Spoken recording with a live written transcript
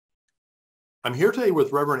I'm here today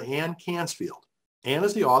with Reverend Ann Kansfield. Ann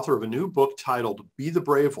is the author of a new book titled Be the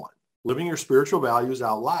Brave One, Living Your Spiritual Values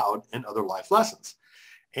Out Loud and Other Life Lessons.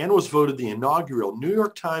 Ann was voted the inaugural New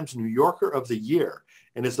York Times New Yorker of the Year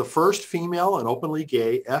and is the first female and openly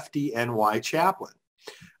gay FDNY chaplain.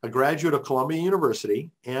 A graduate of Columbia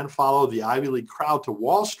University, Ann followed the Ivy League crowd to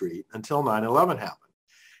Wall Street until 9/11 happened,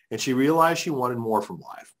 and she realized she wanted more from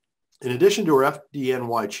life. In addition to her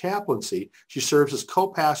FDNY chaplaincy, she serves as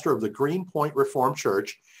co-pastor of the Greenpoint Reformed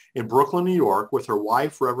Church in Brooklyn, New York, with her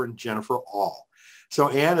wife, Reverend Jennifer All. So,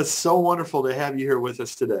 Ann, it's so wonderful to have you here with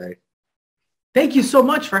us today. Thank you so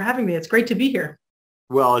much for having me. It's great to be here.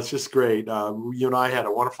 Well, it's just great. You and I had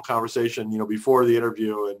a wonderful conversation, before the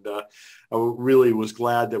interview, and I really was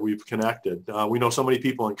glad that we've connected. We know so many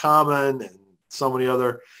people in common and so many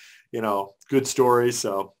other, good stories.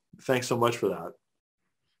 So thanks so much for that.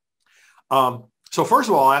 So first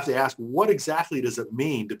of all, I have to ask, what exactly does it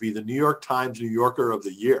mean to be the New York Times New Yorker of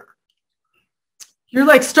the Year? You're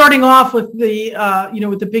like starting off with the,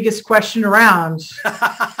 with the biggest question around.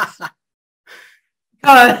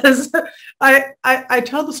 Because I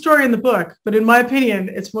tell the story in the book, but in my opinion,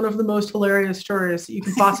 it's one of the most hilarious stories that you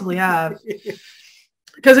can possibly have.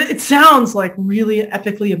 Because it sounds like really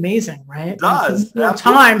epically amazing, right? It does. New York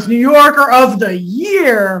Times New Yorker of the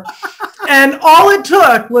Year. And all it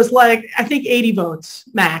took was I think 80 votes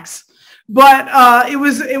max. But it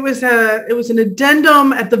was an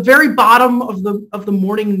addendum at the very bottom of the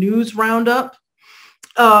morning news roundup.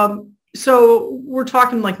 So we're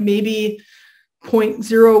talking maybe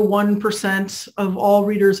 0.01% of all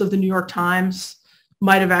readers of the New York Times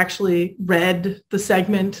might have actually read the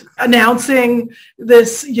segment announcing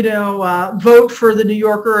this, vote for the New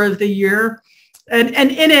Yorker of the Year. And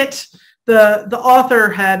in it, the author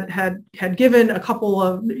had given a couple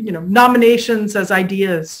of, nominations as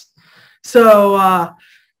ideas. So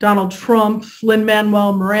Donald Trump,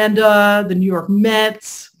 Lin-Manuel Miranda, the New York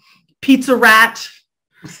Mets, Pizza Rat,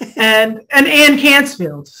 and Ann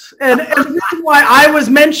Kansfield. And the reason why I was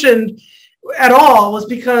mentioned at all was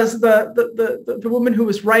because the woman who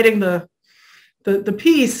was writing the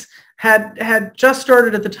piece had just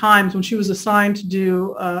started at the Times when she was assigned to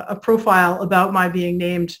do a profile about my being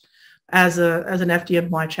named as an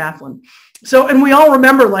FDNY chaplain. So, and we all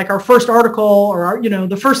remember our first article or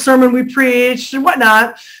the first sermon we preached and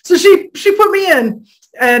whatnot. So she put me in,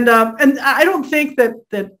 and I don't think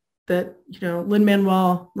that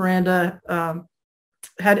Lin-Manuel Miranda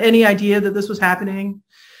had any idea that this was happening.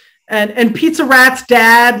 And Pizza Rat's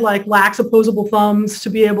dad lacks opposable thumbs to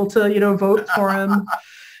be able to vote for him.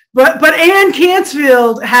 But Ann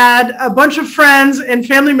Kansfield had a bunch of friends and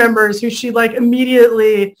family members who she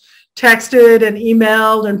immediately texted and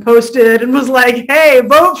emailed and posted and was like, "Hey,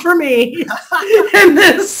 vote for me in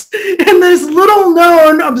this little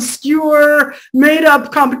known, obscure, made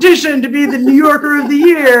up competition to be the New Yorker of the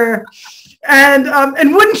Year." And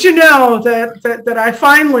wouldn't you know that I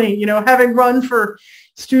finally, having run for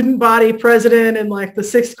student body president in the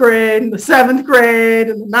 6th grade and the 7th grade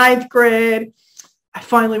and the 9th grade, I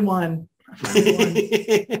finally won.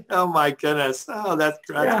 Oh my goodness. Oh, that's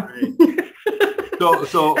yeah. great.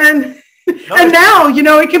 So and now,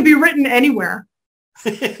 it can be written anywhere.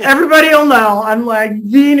 Everybody will know I'm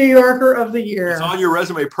the New Yorker of the Year. It's on your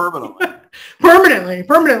resume permanently.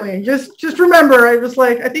 Permanently. Just remember, I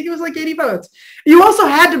think it was 80 votes. You also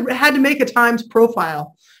had to make a Times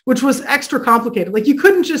profile, which was extra complicated. You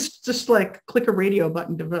couldn't just click a radio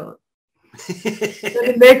button to vote. You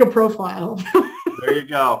had to make a profile. There you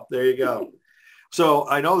go. So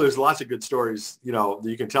I know there's lots of good stories, that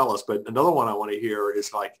you can tell us, but another one I want to hear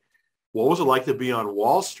is what was it like to be on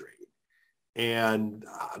Wall Street and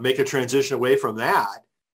make a transition away from that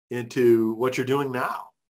into what you're doing now?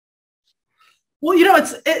 Well,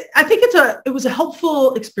 I think it was a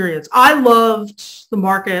helpful experience. I loved the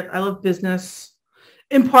market. I love business,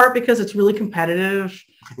 in part because it's really competitive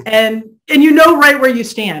and right where you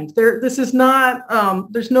stand. This is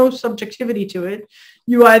not, there's no subjectivity to it.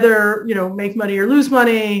 You either, make money or lose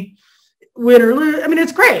money, win or lose. I mean,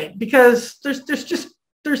 it's great because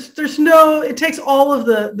there's no, it takes all of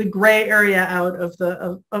the gray area out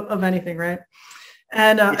of anything, right?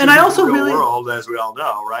 And I also really world, as we all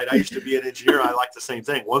know, right? I used to be an engineer. I like the same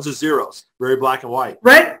thing. Ones and zeros, very black and white.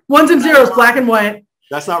 Right? Ones and zeros, black and white.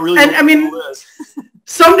 That's not really what it is.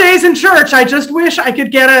 Some days in church, I just wish I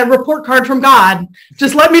could get a report card from God.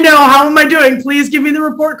 Just let me know, how am I doing? Please give me the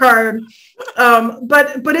report card.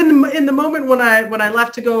 But in the moment when I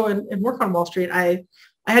left to go and work on Wall Street, I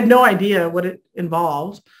had no idea what it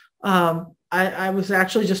involved. I was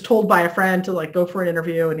actually just told by a friend to go for an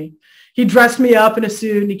interview, and he dressed me up in a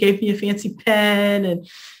suit and he gave me a fancy pen and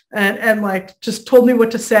and like just told me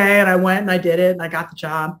what to say. And I went and I did it and I got the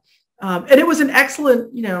job. And it was an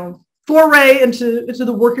excellent, foray into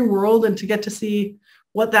the working world and to get to see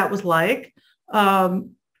what that was like.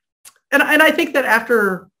 And I think that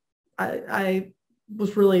after I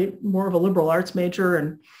was really more of a liberal arts major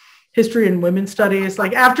and history and women's studies,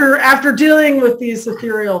 like after dealing with these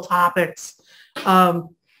ethereal topics,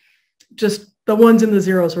 just the ones and the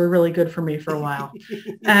zeros were really good for me for a while.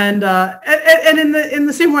 And in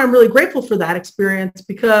the same way, I'm really grateful for that experience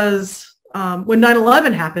because when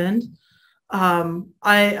 9/11 happened,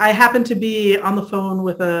 I happened to be on the phone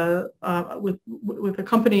with a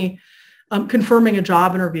company confirming a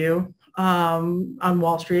job interview on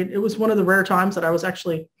Wall Street. It was one of the rare times that I was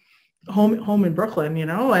actually home in Brooklyn,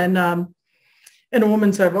 and a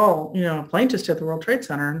woman said, "Well, a plane just hit the World Trade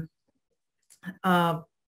Center."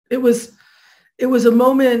 It was a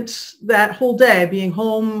moment that whole day, being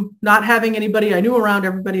home, not having anybody I knew around,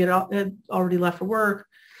 everybody had already left for work,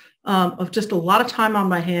 of just a lot of time on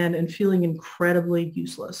my hand and feeling incredibly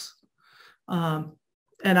useless.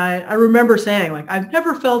 And I remember saying, like, I've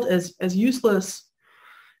never felt as useless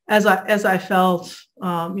as I felt,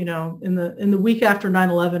 in the week after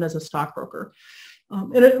 9/11 as a stockbroker.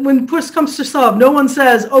 When push comes to shove, no one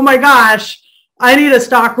says, "Oh my gosh, I need a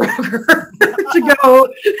stockbroker to go."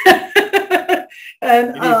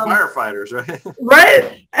 And you need firefighters, right?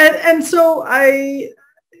 Right. And so I,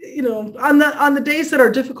 on the days that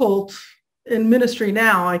are difficult in ministry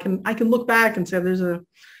now, I can look back and say there's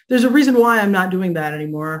a reason why I'm not doing that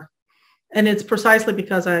anymore. And it's precisely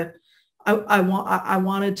because I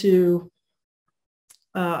wanted to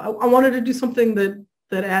do something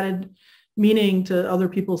that added meaning to other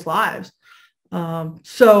people's lives.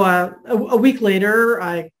 So a week later,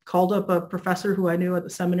 I called up a professor who I knew at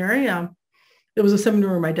the seminary. It was a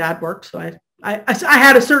seminary where my dad worked, so I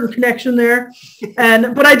had a certain connection there,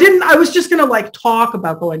 but I was just going to like talk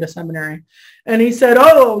about going to seminary. And he said,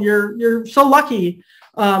 "Oh, you're so lucky.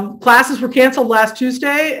 Classes were canceled last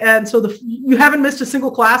Tuesday. And so you haven't missed a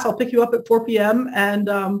single class. I'll pick you up at 4 p.m. and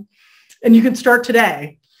you can start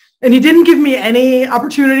today." And he didn't give me any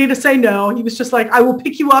opportunity to say no. He was just like, "I will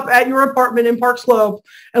pick you up at your apartment in Park Slope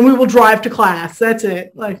and we will drive to class." That's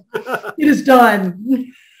it. Like, it is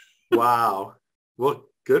done. Wow. Well,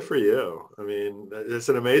 good for you. I mean, it's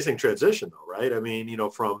an amazing transition though, right? I mean,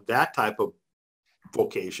 from that type of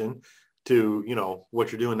vocation to,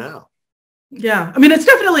 what you're doing now. Yeah. I mean, it's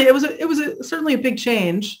definitely, it was certainly a big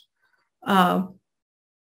change. And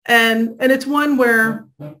it's one where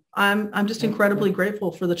I'm just incredibly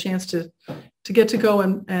grateful for the chance to get to go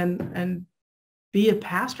and be a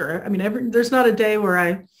pastor. I mean, there's not a day where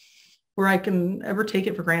I can ever take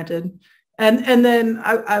it for granted. And then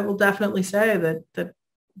I will definitely say that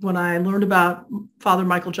when I learned about Father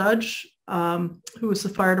Michael Judge, who was the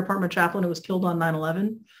fire department chaplain who was killed on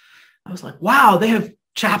 9/11, I was like, wow, they have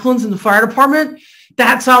chaplains in the fire department?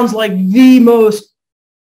 That sounds like the most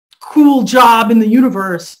cool job in the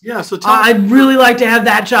universe. Yeah, so I'd really like to have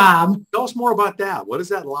that job. Tell us more about that. What is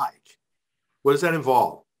that like? What does that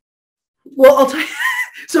involve? Well, I'll tell you.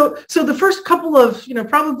 So the first couple of,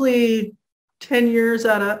 probably 10 years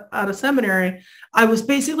out of seminary, I was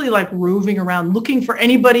basically like roving around looking for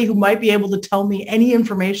anybody who might be able to tell me any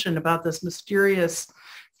information about this mysterious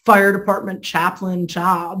fire department chaplain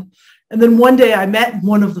job. And then one day I met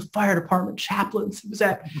one of the fire department chaplains. He was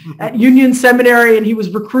at Union Seminary and he was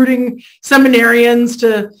recruiting seminarians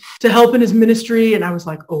to help in his ministry. And I was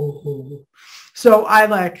like, oh. So I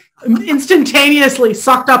like instantaneously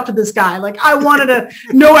sucked up to this guy. Like I wanted to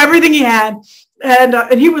know everything he had.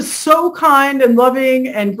 And he was so kind and loving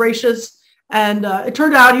and gracious. And it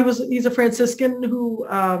turned out he's a Franciscan who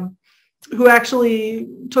actually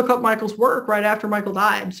took up Michael's work right after Michael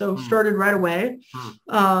died. So started right away.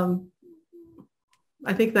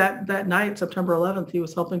 I think that night, September 11th, he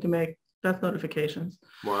was helping to make death notifications.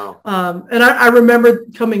 Wow. And I remember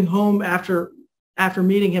coming home after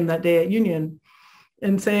meeting him that day at Union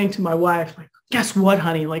and saying to my wife, like, guess what,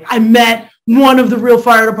 honey? Like I met one of the real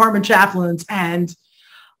fire department chaplains and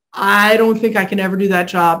I don't think I can ever do that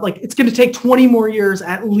job. Like it's going to take 20 more years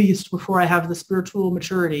at least before I have the spiritual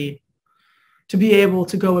maturity to be able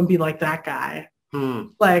to go and be like that guy.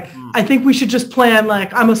 I think we should just plan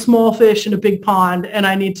like I'm a small fish in a big pond and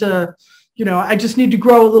I need to, I just need to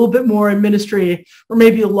grow a little bit more in ministry or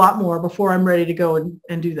maybe a lot more before I'm ready to go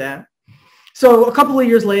and do that. So a couple of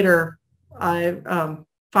years later, I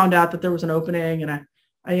found out that there was an opening and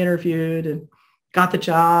I interviewed and got the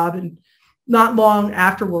job. And not long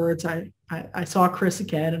afterwards, I saw Chris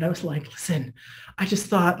again and I was like, listen, I just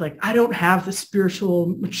thought like, I don't have the spiritual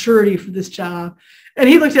maturity for this job. And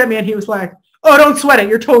he looked at me and he was like, oh, don't sweat it.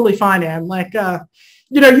 You're totally fine, Ann. Like,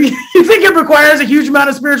 you think it requires a huge amount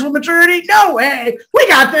of spiritual maturity? No way. We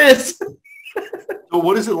got this. So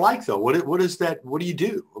what is it like, though? What is that? What do you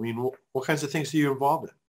do? I mean, what kinds of things are you involved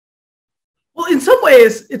in? Well, in some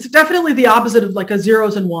ways, it's definitely the opposite of like a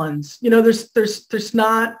zeros and ones. There's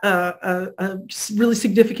not a really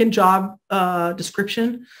significant job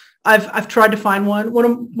description. I've tried to find one.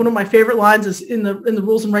 One of my favorite lines is in the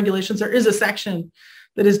rules and regulations. There is a section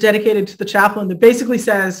that is dedicated to the chaplain that basically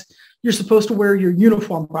says you're supposed to wear your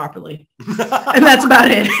uniform properly, and that's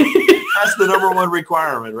about it. That's the number one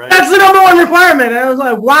requirement, right? That's the number one requirement. And I was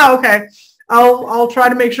like, wow, okay, I'll try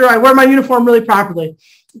to make sure I wear my uniform really properly.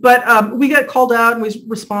 But we get called out and we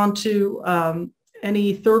respond to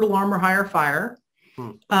any third alarm or higher fire.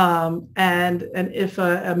 And if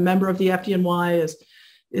a member of the FDNY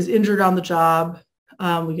is injured on the job,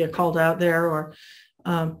 we get called out there. Or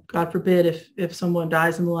God forbid, if someone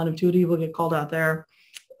dies in the line of duty, we'll get called out there.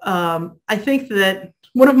 I think that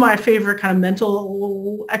one of my favorite kind of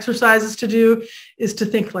mental exercises to do is to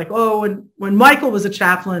think like, oh, when Michael was a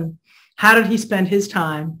chaplain, how did he spend his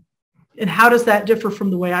time? And how does that differ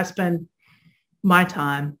from the way I spend my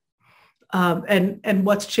time? And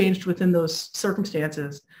what's changed within those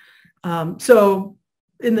circumstances? So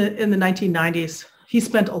in the 1990s, he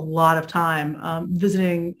spent a lot of time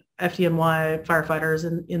visiting FDNY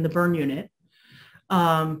firefighters in the burn unit,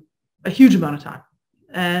 a huge amount of time.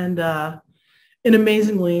 And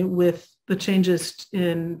amazingly, with the changes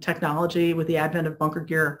in technology, with the advent of bunker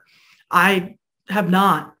gear, I have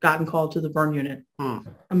not gotten called to the burn unit,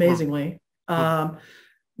 amazingly.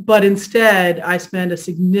 But instead, I spend a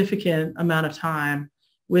significant amount of time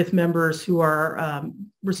with members who are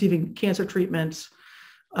receiving cancer treatments,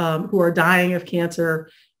 who are dying of cancer,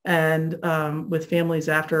 and with families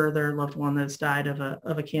after their loved one that's died of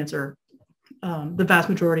a cancer. The vast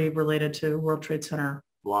majority related to World Trade Center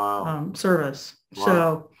service. Wow.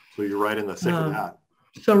 So you're right in the thick of that.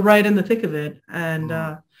 So right in the thick of it. And,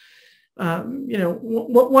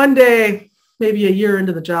 one day, maybe a year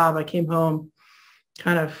into the job, I came home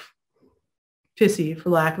kind of pissy,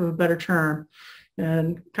 for lack of a better term,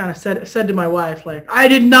 and kind of said to my wife, like, God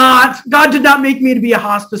did not make me to be a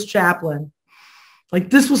hospice chaplain.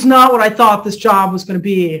 Like, this was not what I thought this job was going to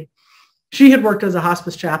be. She had worked as a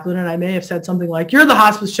hospice chaplain, and I may have said something like, you're the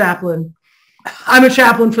hospice chaplain. I'm a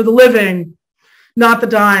chaplain for the living, not the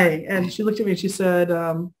dying. And she looked at me and she said,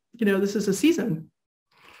 this is a season.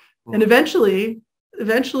 And eventually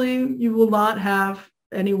you will not have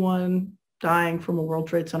anyone dying from a World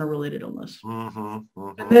Trade Center related illness. And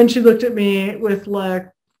then she looked at me with like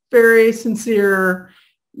very sincere,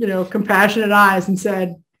 compassionate eyes and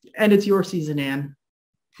said, and it's your season, Ann.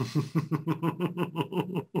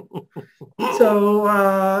 So,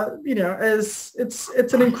 as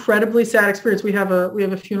it's an incredibly sad experience. We have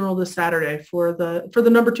a funeral this Saturday for the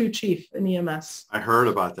number 2 chief in EMS. I heard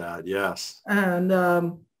about that. Yes. And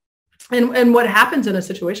what happens in a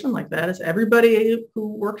situation like that is everybody who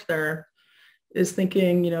worked there is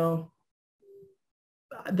thinking,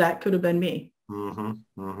 that could have been me.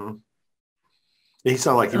 He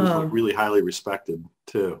sounded like he was really highly respected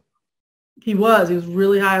too. He was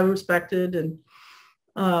really highly respected. And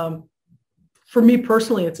for me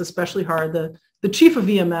personally, it's especially hard. The chief of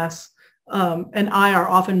EMS and I are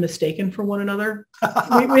often mistaken for one another.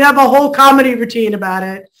 We have a whole comedy routine about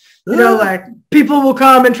it. Like people will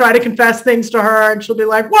come and try to confess things to her and she'll be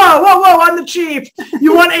like, whoa, I'm the chief.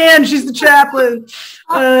 You want Ann, she's the chaplain.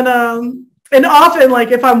 And often,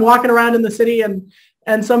 like if I'm walking around in the city and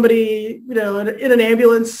somebody, in an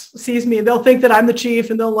ambulance sees me, they'll think that I'm the chief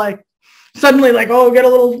and they'll like suddenly like, get a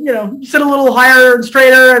little, sit a little higher and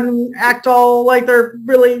straighter and act all like they're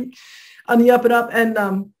really on the up and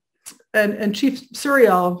up. And Chief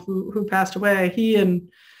Suriel, who passed away, he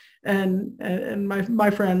and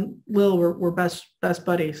my friend Lil were best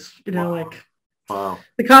buddies. Wow.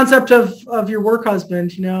 The concept of your work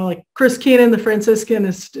husband. Like Chris Keenan, the Franciscan,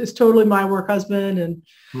 is totally my work husband,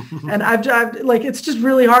 and I've like it's just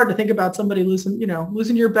really hard to think about somebody losing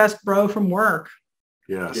your best bro from work.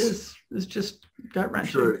 Yes, is just gut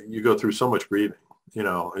wrenching. Sure, you go through so much grieving,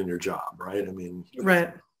 in your job, right? I mean,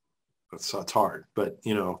 right. It's hard, but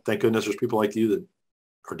thank goodness there's people like you that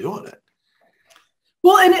are doing it.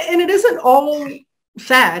 Well, and it isn't all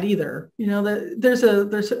sad either. There's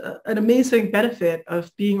an amazing benefit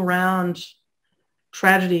of being around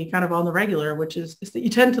tragedy kind of on the regular, which is that you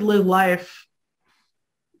tend to live life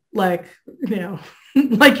like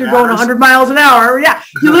like you're going 100 miles an hour. Yeah,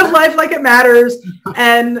 you live life like it matters.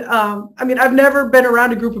 And I've never been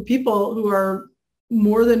around a group of people who are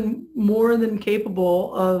more than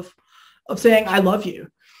capable of saying I love you.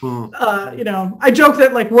 I joke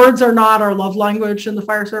that like words are not our love language in the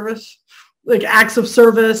fire service. Like acts of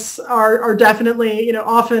service are definitely,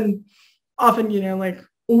 often, like,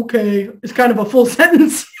 okay, it's kind of a full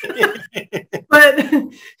sentence.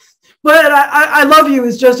 But I love you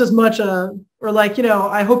is just as much or like,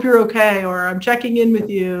 I hope you're okay, or I'm checking in with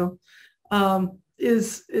you,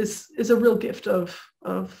 is a real gift of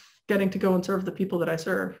getting to go and serve the people that I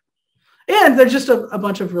serve. And they're just a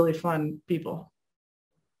bunch of really fun people.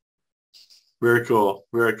 Very cool.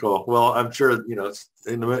 Very cool. Well, I'm sure, it's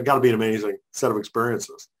got to be an amazing set of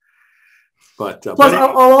experiences. But plus,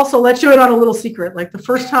 I'll also let you in on a little secret. Like the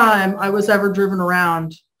first time I was ever driven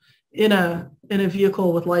around in a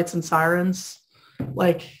vehicle with lights and sirens,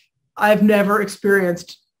 like I've never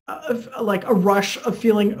experienced like a rush of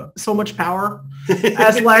feeling so much power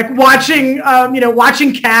as like watching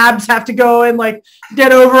cabs have to go and like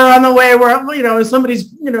get over on the way where,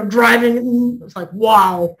 somebody's, driving. It's like,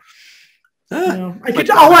 wow. All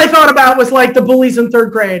I thought about was like the bullies in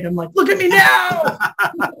third grade. I'm like, look at me now.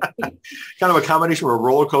 Kind of a combination of a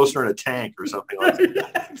roller coaster and a tank or something like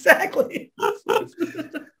that. Exactly.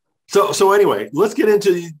 So anyway, let's get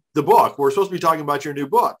into the book. We're supposed to be talking about your new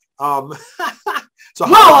book. I'll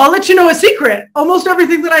let you know a secret. Almost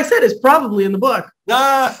everything that I said is probably in the book.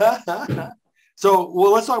 So,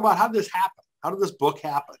 let's talk about how did this happen? How did this book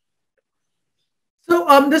happen?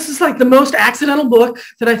 So this is like the most accidental book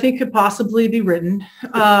that I think could possibly be written.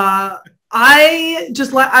 I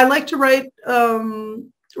like to write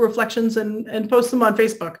reflections and post them on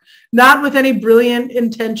Facebook, not with any brilliant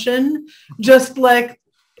intention, just like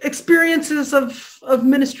experiences of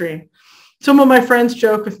ministry. Some of my friends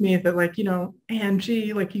joke with me that like,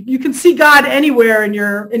 Angie, like you can see God anywhere in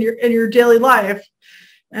your daily life.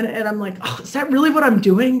 And I'm like, oh, is that really what I'm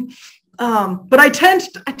doing? But I tend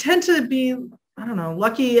to be, I don't know,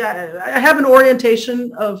 lucky. I have an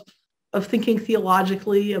orientation of thinking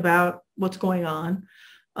theologically about what's going on.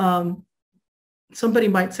 Somebody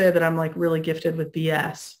might say that I'm like really gifted with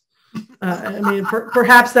BS.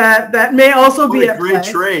 Perhaps that may also be a great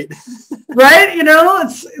trait, right? It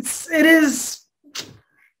is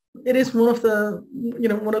one of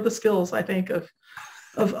the skills I think of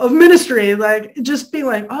ministry, like just being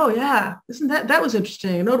like, oh yeah, isn't that was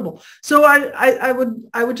interesting and notable. So I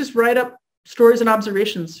would just write up stories and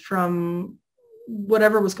observations from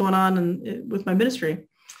whatever was going on with my ministry.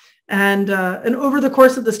 And over the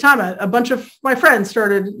course of this time, a bunch of my friends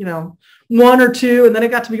started, one or two, and then it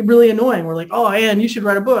got to be really annoying. We're like, oh, Ann, you should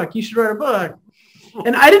write a book. You should write a book.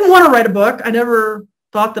 And I didn't want to write a book. I never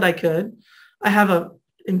thought that I could. I have an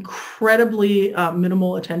incredibly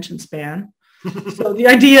minimal attention span. So the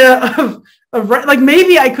idea of like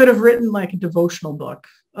maybe I could have written like a devotional book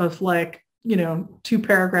of like, 2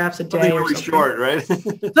 paragraphs a day. Something really short, right?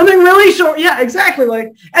 Something really short. Yeah, exactly. Like,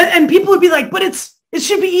 and people would be like, but it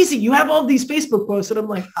should be easy. You have all these Facebook posts. And I'm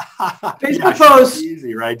like, Facebook posts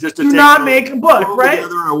easy, right? Just to do not make a book, right?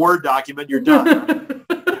 Together in a Word document, you're done.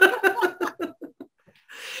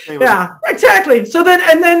 Yeah, exactly. So then,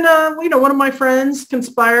 one of my friends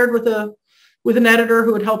conspired with an editor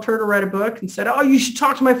who had helped her to write a book and said, oh, you should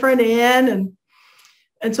talk to my friend Ann.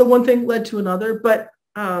 And so one thing led to another. But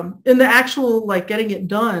in the actual, like, getting it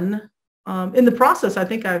done, in the process, I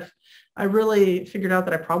think I really figured out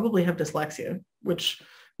that I probably have dyslexia, which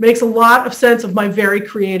makes a lot of sense of my very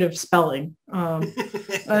creative spelling. I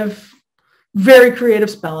have very creative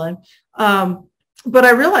spelling. But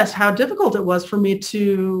I realized how difficult it was for me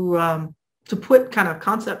to put kind of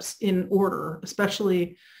concepts in order,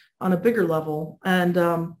 especially on a bigger level. And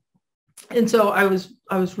so I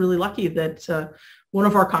was really lucky that one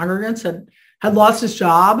of our congregants had lost his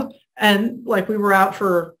job, and like we were out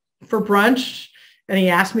for brunch, and he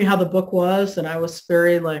asked me how the book was, and I was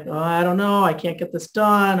very like, oh, I don't know, I can't get this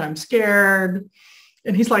done, I'm scared.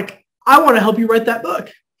 And he's like, I want to help you write that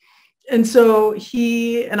book. And so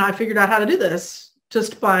he and I figured out how to do this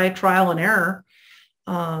just by trial and error.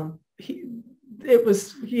 He's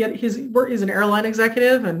an airline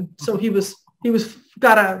executive, and so he was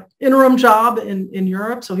got an interim job in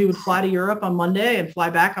Europe, so he would fly to Europe on Monday and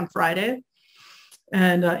fly back on Friday.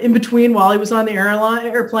 And in between, while he was on the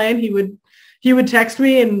airplane, he would text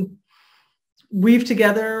me and weave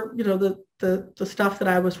together, the stuff that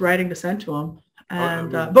I was writing to send to him.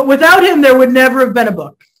 And but without him, there would never have been a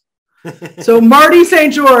book. So Marty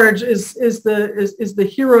St. George is the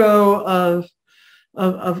hero of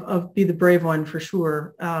Be the Brave One for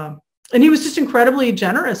sure. And he was just incredibly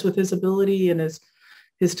generous with his ability and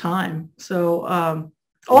his time. So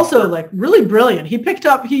also like really brilliant. He picked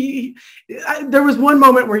up, there was one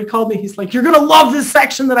moment where he called me, he's like, you're going to love this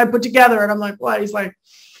section that I put together. And I'm like, what? He's like,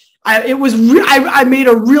 I made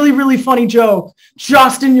a really, really funny joke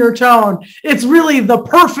just in your tone. It's really the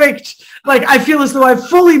perfect, like, I feel as though I've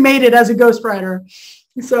fully made it as a ghostwriter.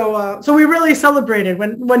 So we really celebrated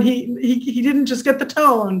when he didn't just get the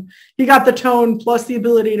tone, he got the tone plus the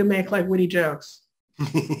ability to make like witty jokes.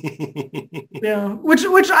 Yeah,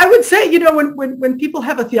 which I would say, when people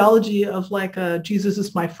have a theology of like Jesus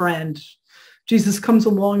is my friend, Jesus comes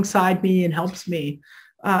alongside me and helps me.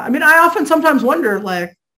 I often sometimes wonder,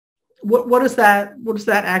 like, what does that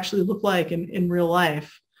actually look like in real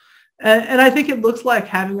life? And I think it looks like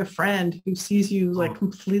having a friend who sees you like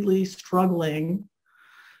completely struggling.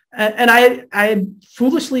 And I had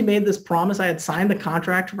foolishly made this promise. I had signed the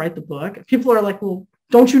contract to write the book. People are like, well,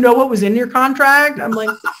 don't you know what was in your contract? I'm like,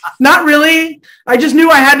 not really. I just knew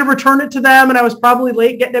I had to return it to them, and I was probably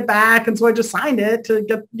late getting it back. And so I just signed it to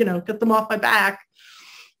get them off my back,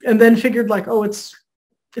 and then figured like, oh, it's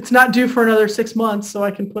not due for another 6 months, so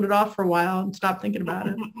I can put it off for a while and stop thinking about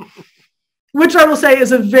it. Which I will say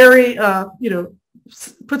is a very,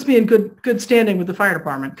 puts me in good standing with the fire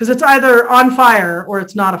department, because it's either on fire or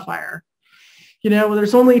it's not a fire.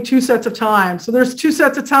 There's only 2 sets of time. So there's 2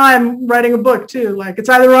 sets of time writing a book too. Like, it's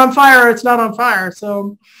either on fire or it's not on fire.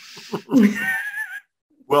 So.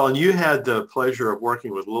 Well, and you had the pleasure of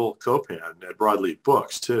working with Lil Copan at Broadleaf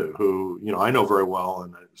Books too, who, I know very well,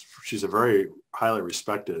 and she's a very highly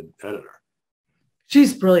respected editor.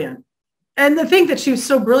 She's brilliant. And the thing that she was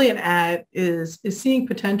so brilliant at is seeing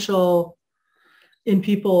potential in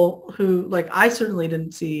people who, like, I certainly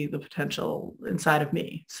didn't see the potential inside of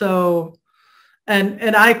me. So,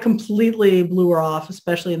 and I completely blew her off,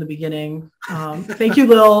 especially in the beginning. Thank you,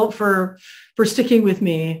 Lil, for sticking with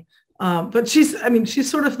me. But she's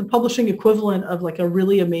sort of the publishing equivalent of like a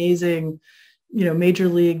really amazing, Major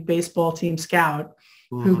League Baseball team scout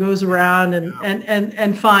who goes around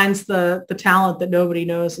and finds the talent that nobody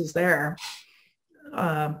knows is there.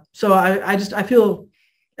 So I feel,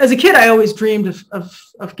 as a kid, I always dreamed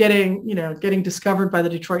of getting discovered by the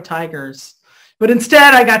Detroit Tigers, but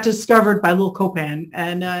instead I got discovered by Lil Copan,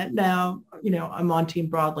 and now I'm on Team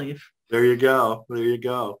Broadleaf. There you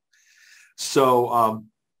go. So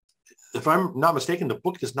if I'm not mistaken, the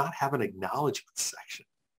book does not have an acknowledgement section,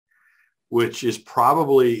 which is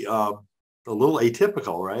probably a little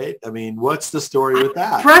atypical, right? I mean, what's the story with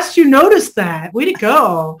that? I'm impressed you noticed that. Way to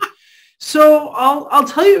go. So I'll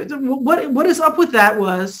tell you what is up with that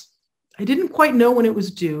was I didn't quite know when it was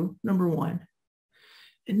due, number one.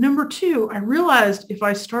 And number two, I realized if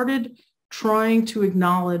I started trying to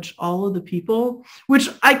acknowledge all of the people, which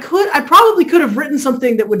I probably could have written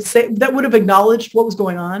something that would have acknowledged what was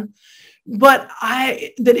going on. But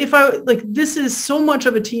this is so much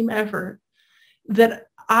of a team effort that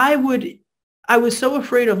I was so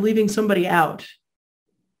afraid of leaving somebody out,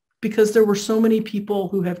 because there were so many people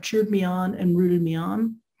who have cheered me on and rooted me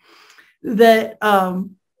on, that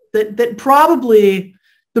probably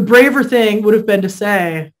the braver thing would have been to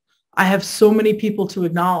say, I have so many people to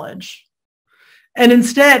acknowledge. And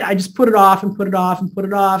instead, I just put it off and put it off and put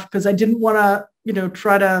it off, because I didn't want to,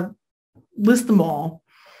 try to list them all.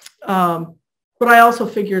 But I also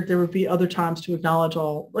figured there would be other times to acknowledge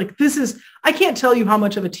all. Like, I can't tell you how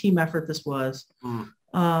much of a team effort this was.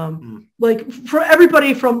 Like, for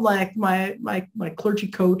everybody from like my clergy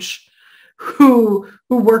coach who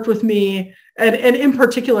worked with me, and in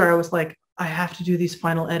particular, I was like, I have to do these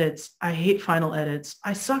final edits. I hate final edits.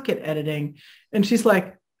 I suck at editing. And she's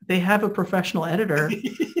like, they have a professional editor.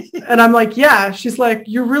 And I'm like, yeah. She's like,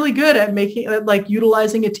 you're really good at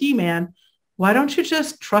utilizing a team, man. Why don't you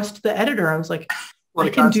just trust the editor? I was like, I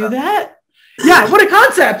can do that? Yeah, what a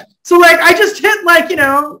concept. So like, I just hit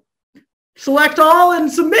select all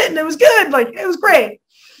and submit, and it was good. Like, it was great.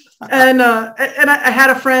 And I had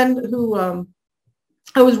a friend who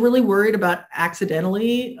I was really worried about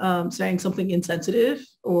accidentally saying something insensitive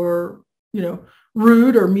or,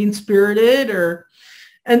 rude or mean-spirited,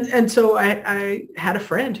 and so I had a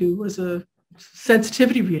friend who was a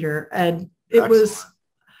sensitivity reader, and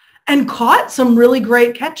and caught some really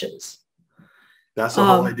great catches. That's the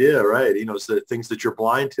whole idea, right? It's the things that you're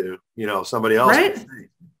blind to, somebody else. Right.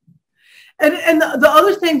 And the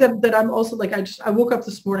other thing that I'm also like, I woke up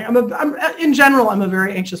this morning. In general, I'm a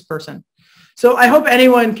very anxious person. So I hope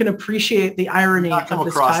anyone can appreciate the irony of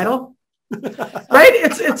this title. Right?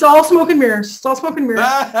 It's all smoke and mirrors. It's all smoke and mirrors.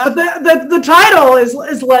 But the title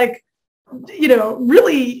is like,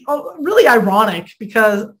 really, really ironic,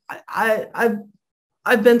 because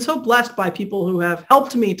I've been so blessed by people who have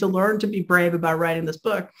helped me to learn to be brave about writing this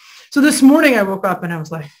book. So this morning I woke up and I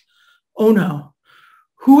was like, oh no,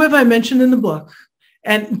 who have I mentioned in the book?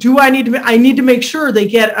 And do I need to make sure they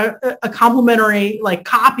get a complimentary like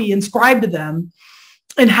copy inscribed to them.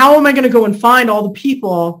 And how am I going to go and find all the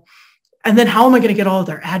people? And then how am I going to get all of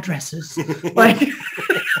their addresses? Like,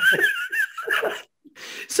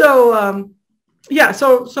 so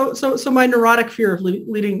my neurotic fear of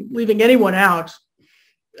leaving anyone out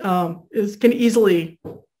can easily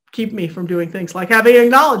keep me from doing things like having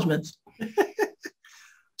acknowledgments.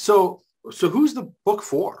 So who's the book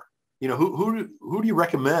for? You know, who do you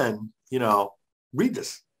recommend, you know, read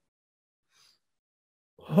this?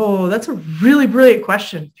 Oh, that's a really brilliant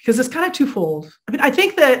question, because it's kind of twofold. I mean, I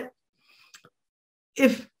think that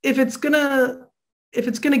if it's gonna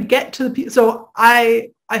get to the people, so I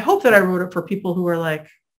hope that I wrote it for people who are like,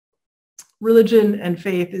 religion and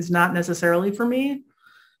faith is not necessarily for me,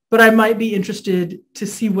 but I might be interested to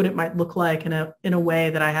see what it might look like in a way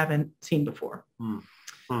that I haven't seen before.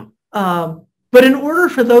 But in order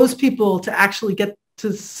for those people to actually get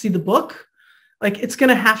to see the book, like it's going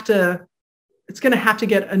to have to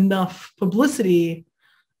get enough publicity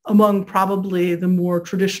among probably the more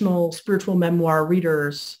traditional spiritual memoir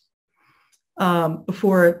readers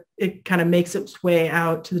before it kind of makes its way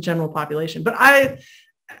out to the general population. But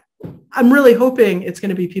I'm really hoping it's going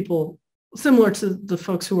to be people similar to the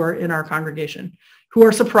folks who are in our congregation, who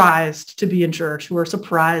are surprised to be in church, who are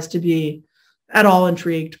surprised to be at all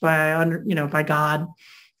intrigued by God,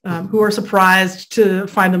 who are surprised to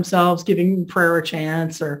find themselves giving prayer a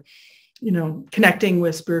chance, or, you know, connecting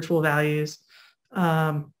with spiritual values.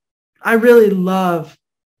 I really love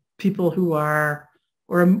people who are,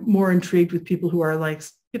 or I'm more intrigued with people who are like,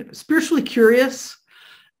 you know, spiritually curious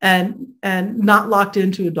and not locked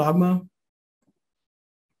into a dogma.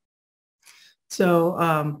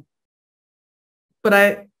 So,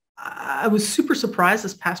 but I was super surprised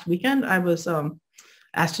this past weekend. I was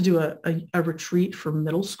asked to do a retreat for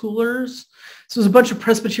middle schoolers. So it was a bunch of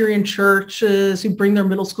Presbyterian churches who bring their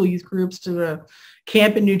middle school youth groups to a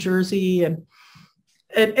camp in New Jersey, and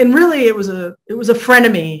really it was a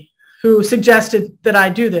frenemy who suggested that I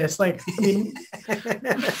do this. Like, I mean,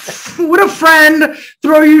 would a friend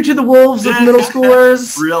throw you to the wolves of middle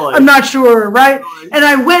schoolers? Really? I'm not sure, right? And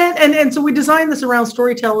I went, and so we designed this around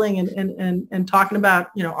storytelling and talking about,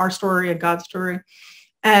 you know, our story and God's story.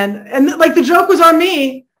 And like the joke was on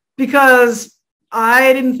me, because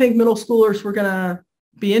I didn't think middle schoolers were going to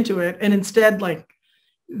be into it. And instead, like,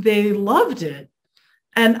 they loved it.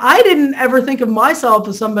 And I didn't ever think of myself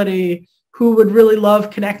as somebody who would really love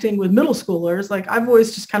connecting with middle schoolers. Like, I've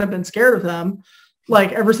always just kind of been scared of them,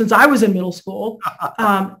 like ever since I was in middle school.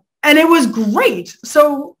 And it was great.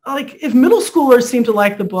 So like, if middle schoolers seem to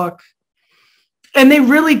like the book, and they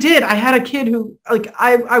really did. I had a kid who, like,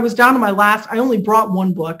 I was down to my last, I only brought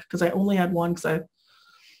one book because I only had one, because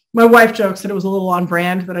my wife jokes that it was a little on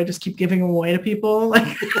brand that I just keep giving them away to people.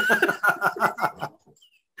 Like,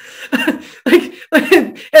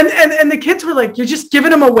 and the kids were like, "You're just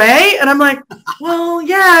giving them away?" And I'm like, "Well,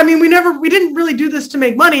 yeah, I mean, we didn't really do this to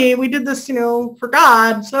make money. We did this, you know, for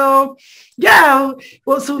God." So yeah,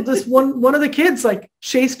 well, so this one of the kids like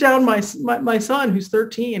chased down my son, who's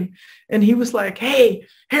 13, and he was like, hey,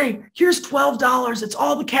 here's $12. It's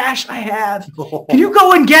all the cash I have. Can you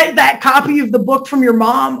go and get that copy of the book from your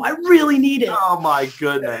mom? I really need it. Oh my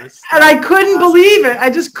goodness. And I couldn't believe it. I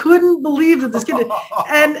just couldn't believe that this kid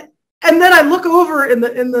did. And then I look over in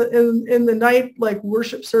the night, like,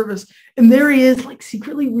 worship service, and there he is, like,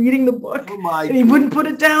 secretly reading the book. Oh my and he wouldn't put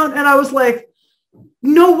it down. And I was like,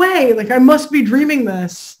 no way. Like, I must be dreaming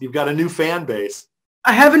this. You've got a new fan base.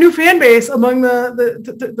 I have a new fan base among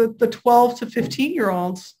the 12 to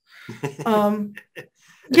 15-year-olds.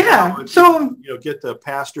 Yeah. So, you know, get the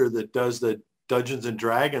pastor that does the Dungeons and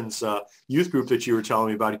Dragons youth group that you were telling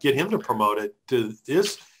me about, get him to promote it to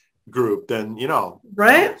his group, then, you know,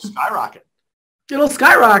 right? Skyrocket. It'll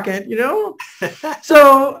skyrocket, you know?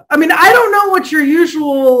 So, I mean, I don't know what your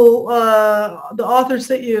usual, the authors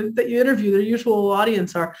that you interview, their usual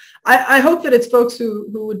audience are. I hope that it's folks who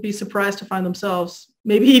would be surprised to find themselves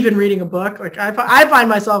maybe even reading a book. Like, I find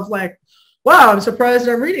myself like, wow, I'm surprised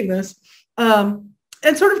I'm reading this. And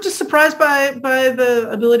sort of just surprised by the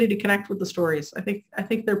ability to connect with the stories. I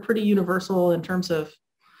think they're pretty universal in terms of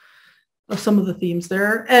some of the themes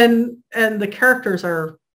there. And the characters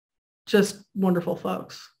are just wonderful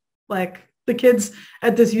folks. Like, the kids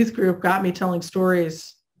at this youth group got me telling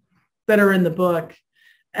stories that are in the book.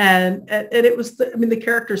 And it was, the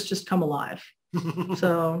characters just come alive.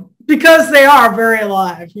 So, because they are very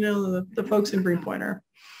alive, you know, the folks in Greenpoint are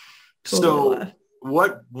totally alive.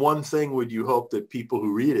 What one thing would you hope that people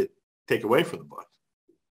who read it take away from the book?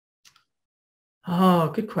 Oh,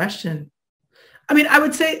 good question. I mean, I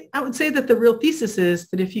would say that the real thesis is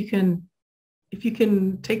that if you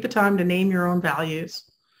can take the time to name your own values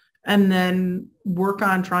and then work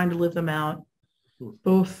on trying to live them out,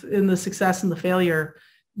 both in the success and the failure,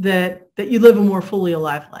 that you live a more fully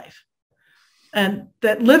alive life. And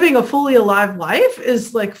that living a fully alive life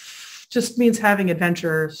is like, just means having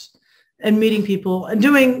adventures and meeting people and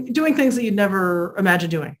doing things that you'd never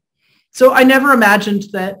imagined doing. So I never imagined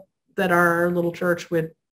that our little church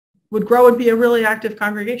would grow and be a really active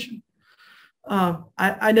congregation.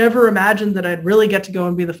 I never imagined that I'd really get to go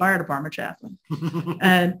and be the fire department chaplain.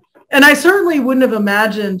 and I certainly wouldn't have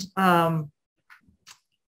imagined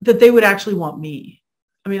that they would actually want me.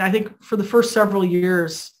 I mean, I think for the first several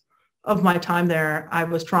years of my time there, I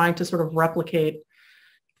was trying to sort of replicate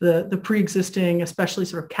the pre-existing, especially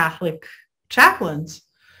sort of Catholic chaplains.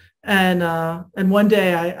 And one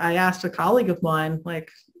day I asked a colleague of mine, like,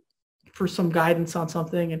 for some guidance on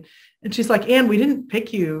something. And she's like, Ann, we didn't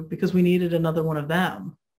pick you because we needed another one of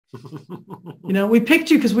them. We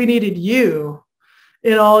picked you because we needed you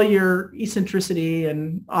in all your eccentricity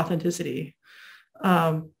and authenticity.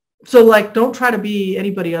 So like, don't try to be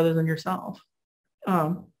anybody other than yourself.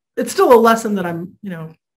 It's still a lesson that I'm,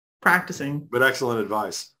 practicing. But excellent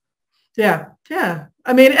advice. Yeah. Yeah.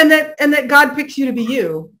 I mean, and that God picks you to be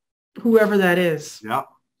you, whoever that is. Yeah.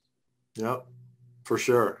 Yeah. For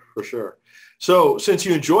sure. So since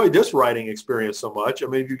you enjoyed this writing experience so much, I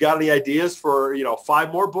mean, have you got any ideas for,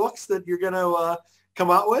 5 more books that you're going to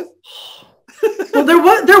come out with? Well,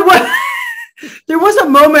 there was a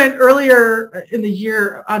moment earlier in the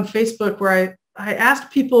year on Facebook where I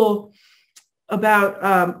asked people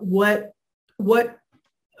about what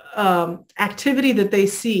activity that they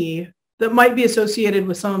see that might be associated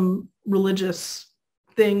with some religious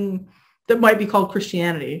thing that might be called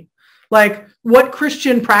Christianity. Like, what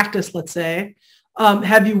Christian practice, let's say,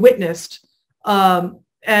 have you witnessed?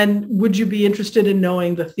 And would you be interested in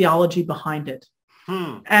knowing the theology behind it?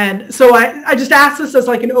 And so I just asked this as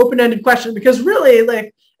like an open-ended question, because really,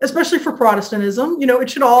 like, especially for Protestantism, it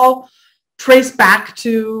should all trace back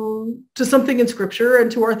to something in Scripture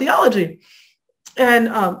and to our theology. And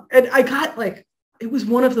I got, like, it was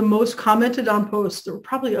one of the most commented on posts. There were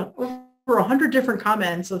probably over 100 different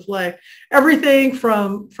comments of like everything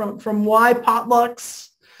from why potlucks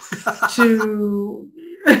to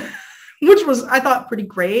which was, I thought, pretty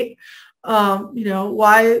great.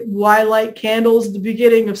 Why light candles at the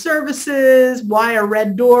beginning of services, why a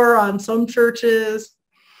red door on some churches.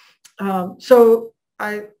 So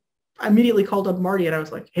I immediately called up Marty and I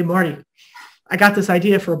was like, hey, Marty, I got this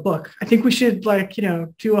idea for a book. I think we should, like,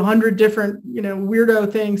 do 100 different,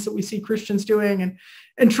 weirdo things that we see Christians doing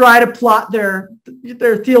and try to plot their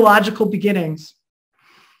theological beginnings.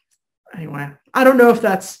 Anyway, I don't know if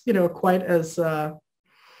that's, quite as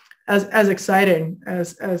exciting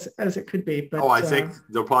as it could be. But I think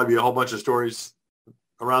there'll probably be a whole bunch of stories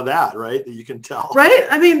around that, right? That you can tell. Right.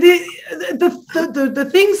 I mean, the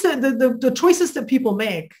things that the choices that people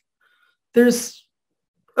make, there's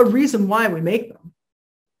a reason why we make them.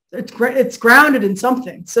 It's grounded in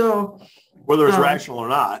something. So whether it's rational or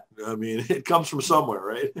not, I mean, it comes from somewhere,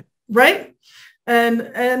 right? Right. And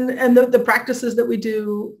the practices that we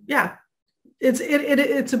do, yeah,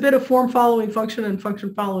 it's a bit of form following function and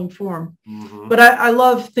function following form. Mm-hmm. But I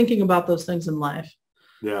love thinking about those things in life.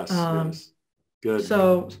 Yes. Yes. Good.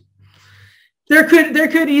 So there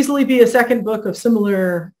could easily be a second book of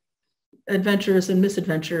similar adventures and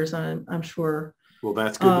misadventures, I'm sure. Well,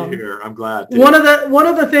 that's good to hear. I'm glad. One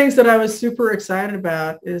of the things that I was super excited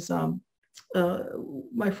about is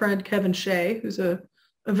my friend Kevin Shea, who's a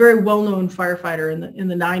very well-known firefighter in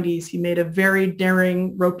the 90s. He made a very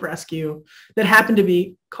daring rope rescue that happened to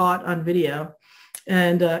be caught on video,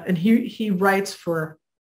 and he writes for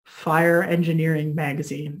Fire Engineering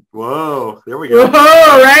magazine. Whoa, there we go.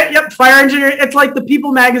 Whoa, right? Yep, Fire Engineering. It's like the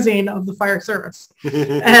People magazine of the fire service.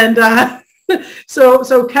 And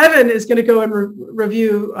so Kevin is going to go and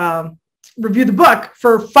review the book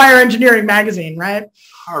for Fire Engineering magazine, right?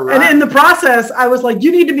 All right. And in the process, I was like,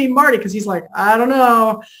 you need to meet Marty, because he's like, I don't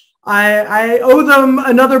know. I owe them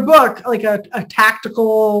another book, like a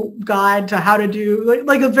tactical guide to how to do,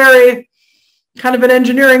 like a very kind of an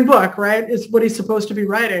engineering book, right? Is what he's supposed to be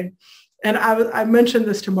writing. And I mentioned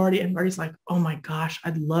this to Marty, and Marty's like, oh my gosh,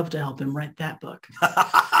 I'd love to help him write that book.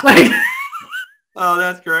 Like, oh,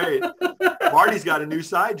 that's great. Marty's got a new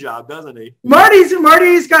side job, doesn't he? Marty's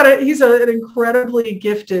he's an incredibly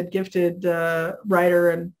gifted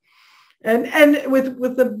writer and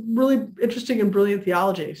with a really interesting and brilliant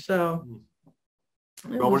theology. So,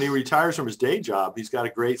 well, when he retires from his day job, he's got a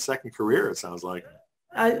great second career, it sounds like.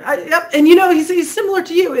 Yep. And he's similar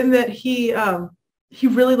to you in that he he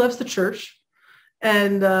really loves the church,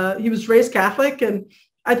 and he was raised Catholic, and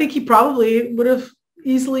I think he probably would have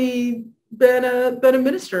easily been a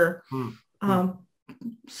minister.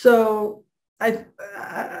 So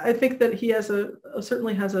I think that he has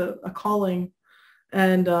certainly has a calling,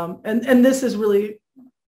 and this is really,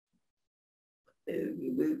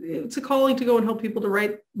 it's a calling to go and help people to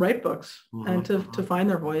write books and to find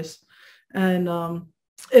their voice, and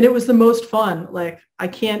it was the most fun. Like, I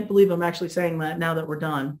can't believe I'm actually saying that now that we're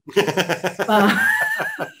done.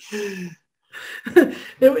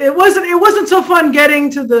 It wasn't so fun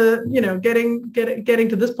getting to the, getting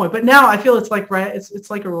to this point, but now I feel it's like, right,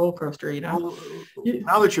 it's like a roller coaster, Well,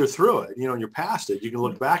 now that you're through it, you're past it, you can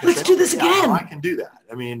look back and let's do this again. I can do that.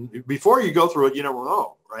 I mean, before you go through it, you never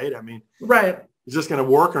know, right? I mean, right. Is this going to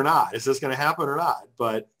work or not? Is this going to happen or not?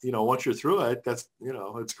 But, once you're through it, that's,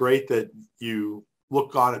 it's great that you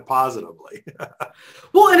look on it positively.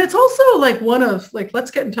 Well, and it's also like one of, like, let's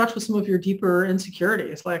get in touch with some of your deeper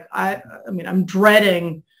insecurities. Like, I mean, I'm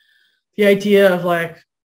dreading the idea of like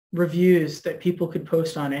reviews that people could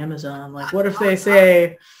post on Amazon. Like, what if they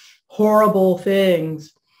say horrible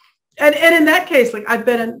things? And in that case, like, I've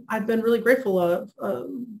been really grateful. A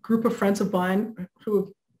group of friends of mine who have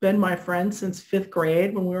been my friends since fifth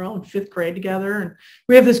grade, when we were all in fifth grade together, and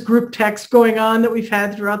we have this group text going on that we've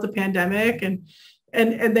had throughout the pandemic, and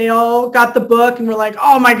they all got the book and were like,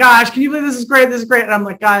 oh my gosh, can you believe this is great? This is great. And I'm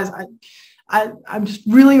like, guys, I'm just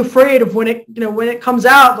really afraid of when it comes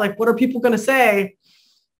out, like, what are people going to say?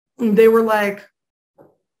 And they were like,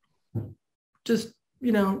 just,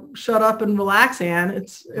 shut up and relax, Ann.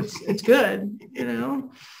 It's good,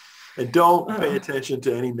 And don't pay attention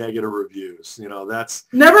to any negative reviews. That's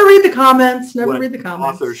never read the comments. Never read the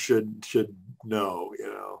comments. Authors should know.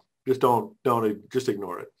 Just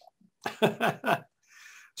ignore it.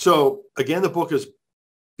 So again, the book is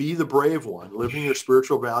Be the Brave One: Living Your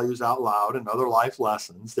Spiritual Values Out Loud and Other Life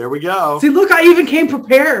Lessons. There we go. See, look, I even came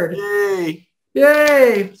prepared. Yay!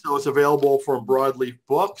 Yay! So it's available from Broadleaf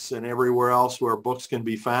Books and everywhere else where books can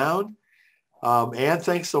be found. Ann,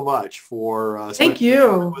 thanks so much for thank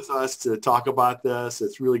you with us to talk about this.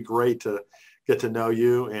 It's really great to get to know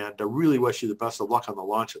you, and I really wish you the best of luck on the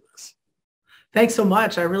launch of this. Thanks so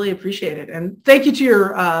much. I really appreciate it. And thank you to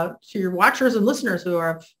your watchers and listeners who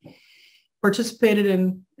have participated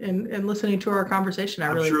in listening to our conversation.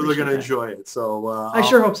 I'm sure they're going to enjoy it. So I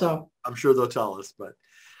sure hope so. I'm sure they'll tell us. But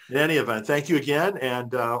in any event, thank you again,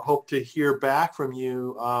 and hope to hear back from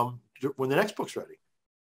you when the next book's ready.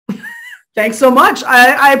 Thanks so much.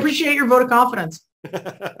 I appreciate your vote of confidence.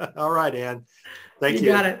 All right, Ann. Thank you.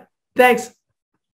 You got it. Thanks.